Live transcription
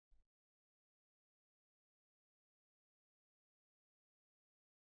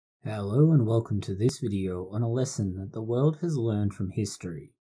Hello and welcome to this video on a lesson that the world has learned from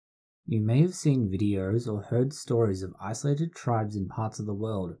history. You may have seen videos or heard stories of isolated tribes in parts of the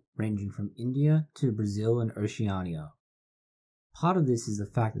world ranging from India to Brazil and Oceania. Part of this is the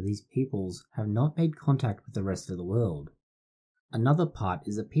fact that these peoples have not made contact with the rest of the world. Another part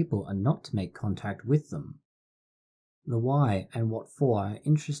is that people are not to make contact with them. The why and what for are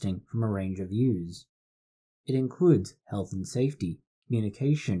interesting from a range of views. It includes health and safety,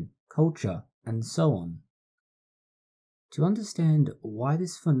 communication, culture, and so on. To understand why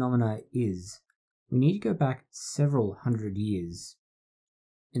this phenomena is, we need to go back several hundred years.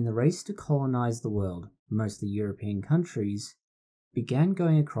 In the race to colonize the world, mostly European countries began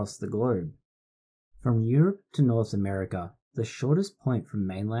going across the globe. From Europe to North America, the shortest point from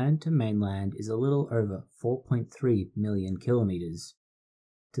mainland to mainland is a little over 4.3 million kilometers.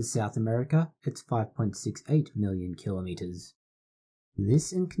 To South America, it's 5.68 million kilometers.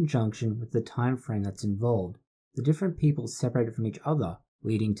 This in conjunction with the time frame that's involved, the different peoples separated from each other,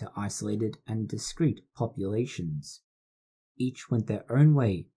 leading to isolated and discrete populations. Each went their own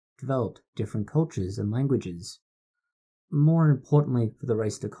way, developed different cultures and languages. More importantly for the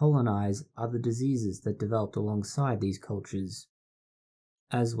race to colonize are the diseases that developed alongside these cultures.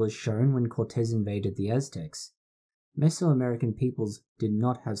 As was shown when Cortez invaded the Aztecs, Mesoamerican peoples did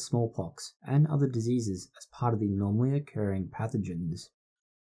not have smallpox and other diseases as part of the normally occurring pathogens.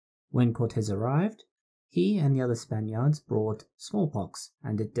 When Cortez arrived, he and the other Spaniards brought smallpox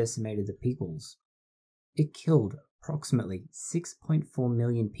and it decimated the peoples. It killed approximately 6.4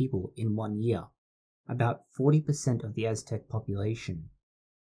 million people in 1 year, about 40% of the Aztec population.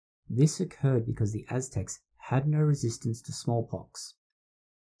 This occurred because the Aztecs had no resistance to smallpox.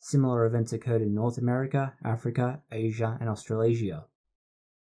 Similar events occurred in North America, Africa, Asia, and Australasia.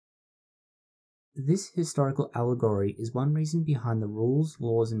 This historical allegory is one reason behind the rules,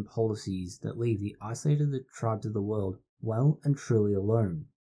 laws, and policies that leave the isolated tribes of the world well and truly alone.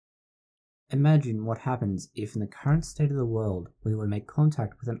 Imagine what happens if in the current state of the world we were to make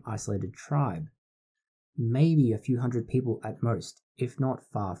contact with an isolated tribe. Maybe a few hundred people at most, if not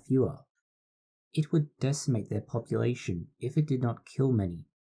far fewer. It would decimate their population if it did not kill many.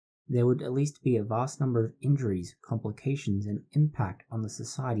 There would at least be a vast number of injuries, complications, and impact on the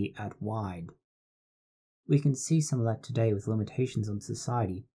society at wide. We can see some of that today with limitations on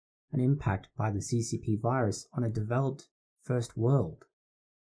society and impact by the CCP virus on a developed first world,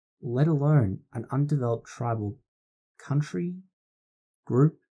 let alone an undeveloped tribal country,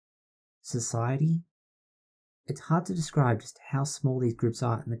 group, society. It's hard to describe just how small these groups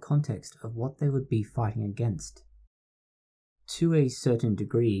are in the context of what they would be fighting against. To a certain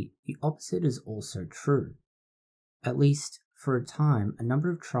degree, the opposite is also true. At least, for a time, a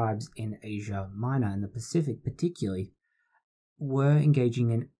number of tribes in Asia Minor and the Pacific particularly were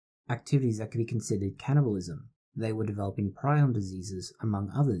engaging in activities that could be considered cannibalism. They were developing prion diseases,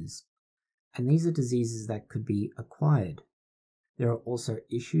 among others, and these are diseases that could be acquired. There are also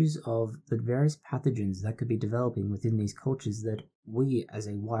issues of the various pathogens that could be developing within these cultures that we, as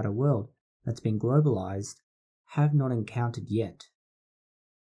a wider world that's been globalized, have not encountered yet.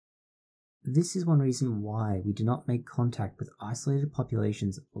 This is one reason why we do not make contact with isolated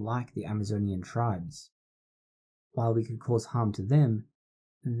populations like the Amazonian tribes. While we could cause harm to them,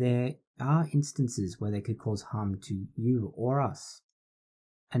 there are instances where they could cause harm to you or us.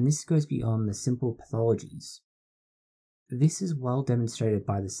 And this goes beyond the simple pathologies. This is well demonstrated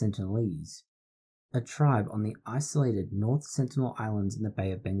by the Sentinelese, a tribe on the isolated North Sentinel Islands in the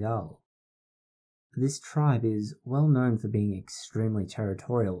Bay of Bengal. This tribe is well known for being extremely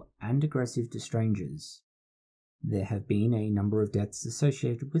territorial and aggressive to strangers. There have been a number of deaths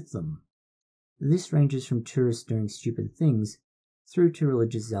associated with them. This ranges from tourists doing stupid things through to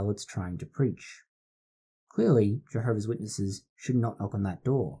religious zealots trying to preach. Clearly, Jehovah's Witnesses should not knock on that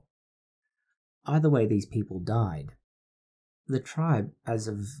door. Either way, these people died. The tribe, as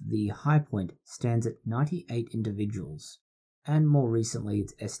of the high point, stands at 98 individuals. And more recently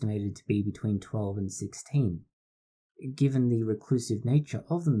it's estimated to be between 12 and 16. Given the reclusive nature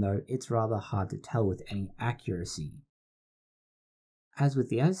of them though, it's rather hard to tell with any accuracy. As with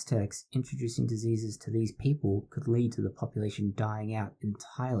the Aztecs, introducing diseases to these people could lead to the population dying out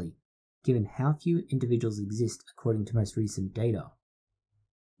entirely, given how few individuals exist according to most recent data.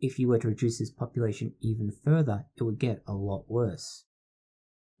 If you were to reduce this population even further, it would get a lot worse.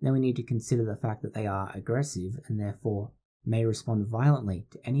 Then we need to consider the fact that they are aggressive and therefore may respond violently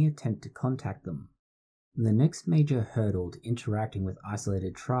to any attempt to contact them. The next major hurdle to interacting with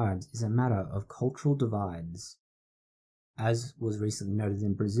isolated tribes is a matter of cultural divides. As was recently noted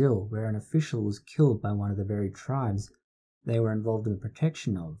in Brazil, where an official was killed by one of the very tribes they were involved in the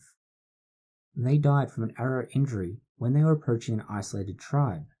protection of. They died from an arrow injury when they were approaching an isolated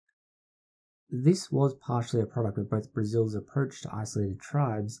tribe. This was partially a product of both Brazil's approach to isolated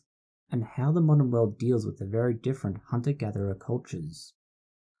tribes and how the modern world deals with the very different hunter-gatherer cultures.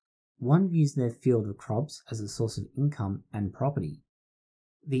 One views their field of crops as a source of income and property.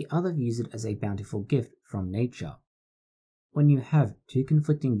 The other views it as a bountiful gift from nature. When you have two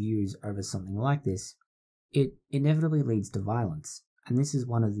conflicting views over something like this, it inevitably leads to violence, and this is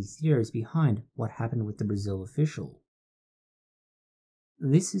one of the theories behind what happened with the Brazil official.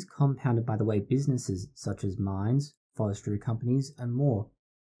 This is compounded by the way businesses such as mines, forestry companies, and more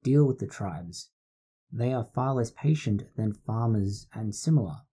deal with the tribes. They are far less patient than farmers and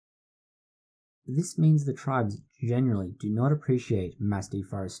similar. This means the tribes generally do not appreciate mass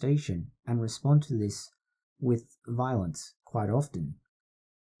deforestation and respond to this with violence quite often.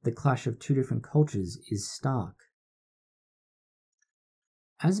 The clash of two different cultures is stark.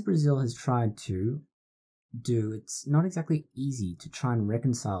 As Brazil has tried to do, it's not exactly easy to try and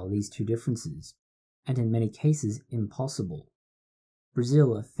reconcile these two differences, and in many cases impossible.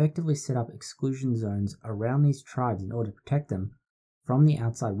 Brazil effectively set up exclusion zones around these tribes in order to protect them from the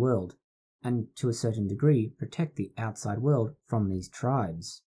outside world, and to a certain degree protect the outside world from these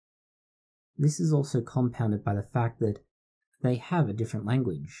tribes. This is also compounded by the fact that they have a different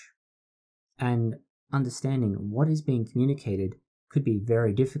language, and understanding what is being communicated could be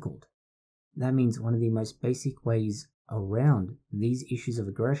very difficult. That means one of the most basic ways around these issues of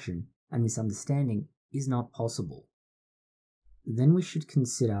aggression and misunderstanding is not possible. Then we should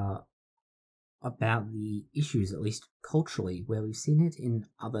consider about the issues, at least culturally, where we've seen it in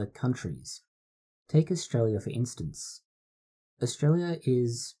other countries. Take Australia for instance. Australia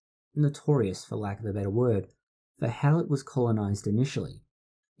is notorious, for lack of a better word, for how it was colonised initially.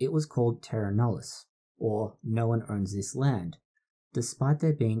 It was called terra nullius, or no one owns this land, despite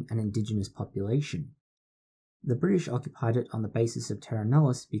there being an indigenous population. The British occupied it on the basis of terra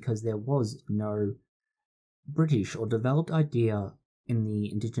nullius because there was no British or developed idea in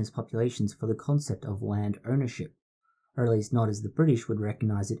the indigenous populations for the concept of land ownership, or at least not as the British would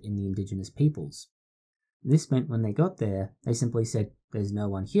recognise it in the indigenous peoples. This meant when they got there, they simply said, "There's no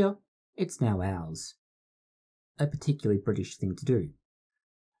one here, it's now ours." A particularly British thing to do.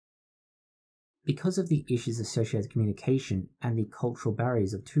 Because of the issues associated with communication and the cultural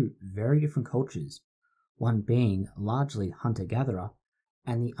barriers of two very different cultures, one being largely hunter-gatherer,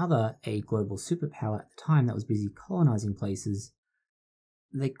 and the other a global superpower at the time that was busy colonizing places,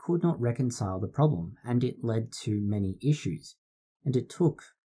 they could not reconcile the problem, and it led to many issues, and it took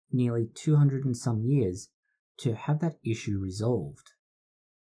nearly 200 and some years to have that issue resolved.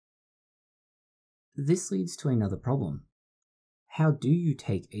 This leads to another problem. How do you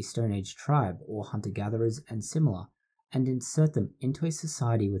take a Stone Age tribe or hunter-gatherers and similar and insert them into a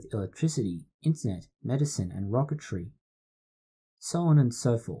society with electricity, internet, medicine, and rocketry? So on and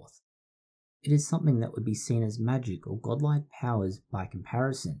so forth. It is something that would be seen as magic or godlike powers by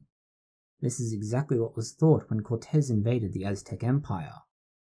comparison. This is exactly what was thought when Cortez invaded the Aztec Empire,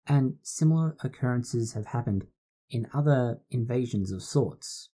 and similar occurrences have happened in other invasions of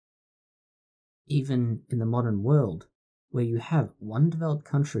sorts. Even in the modern world, where you have one developed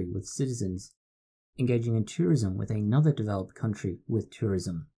country with citizens engaging in tourism with another developed country with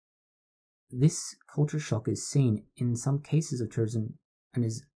tourism. This culture shock is seen in some cases of tourism and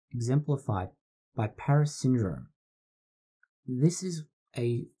is exemplified by Paris syndrome. This is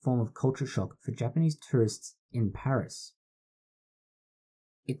a form of culture shock for Japanese tourists in Paris.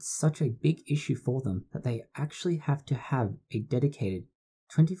 It's such a big issue for them that they actually have to have a dedicated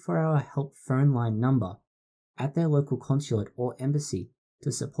 24-hour help phone line number at their local consulate or embassy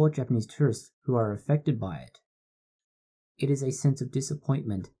to support Japanese tourists who are affected by it. It is a sense of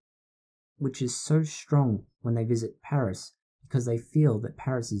disappointment which is so strong when they visit Paris because they feel that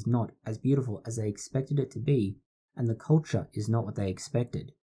Paris is not as beautiful as they expected it to be and the culture is not what they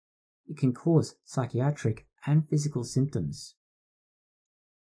expected. It can cause psychiatric and physical symptoms.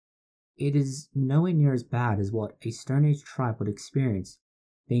 It is nowhere near as bad as what a Stone Age tribe would experience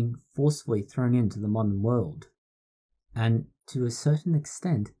being forcefully thrown into the modern world. And to a certain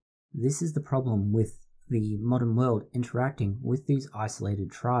extent, this is the problem with the modern world interacting with these isolated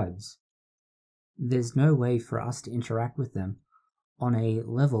tribes. There's no way for us to interact with them on a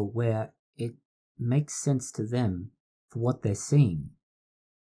level where it makes sense to them for what they're seeing.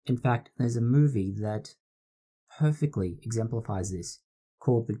 In fact, there's a movie that perfectly exemplifies this,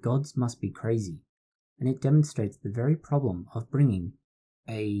 called The Gods Must Be Crazy, and it demonstrates the very problem of bringing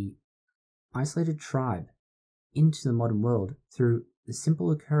a isolated tribe into the modern world through the simple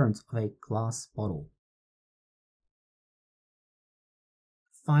occurrence of a glass bottle.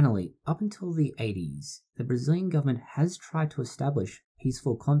 Finally, up until the 80s, the Brazilian government has tried to establish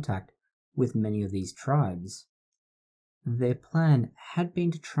peaceful contact with many of these tribes. Their plan had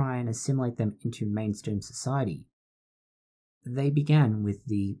been to try and assimilate them into mainstream society. They began with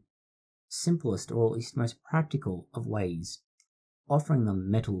the simplest, or at least most practical, of ways, offering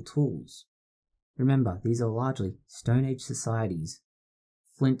them metal tools. Remember, these are largely Stone Age societies.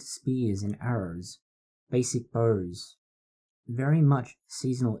 Flint spears and arrows, basic bows, very much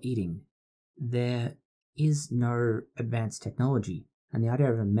seasonal eating. There is no advanced technology, and the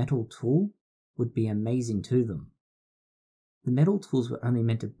idea of a metal tool would be amazing to them. The metal tools were only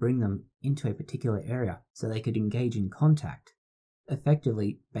meant to bring them into a particular area so they could engage in contact,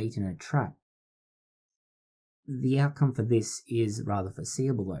 effectively bait in a trap. The outcome for this is rather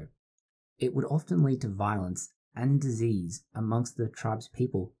foreseeable though. It would often lead to violence and disease amongst the tribe's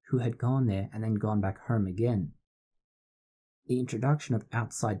people who had gone there and then gone back home again. The introduction of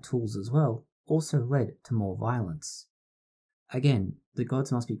outside tools as well also led to more violence. Again, the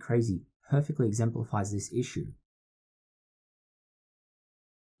gods must be crazy perfectly exemplifies this issue.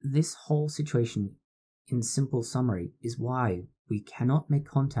 This whole situation, in simple summary, is why we cannot make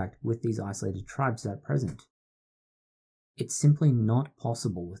contact with these isolated tribes at present. It's simply not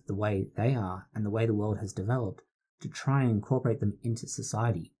possible with the way they are and the way the world has developed to try and incorporate them into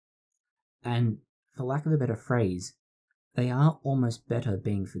society. And, for lack of a better phrase, they are almost better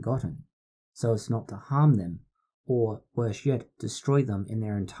being forgotten, so as not to harm them, or worse yet, destroy them in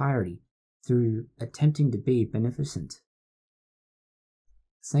their entirety through attempting to be beneficent.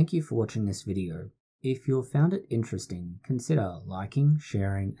 Thank you for watching this video. If you found it interesting, consider liking,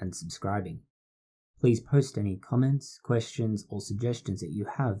 sharing, and subscribing. Please post any comments, questions, or suggestions that you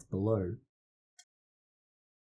have below.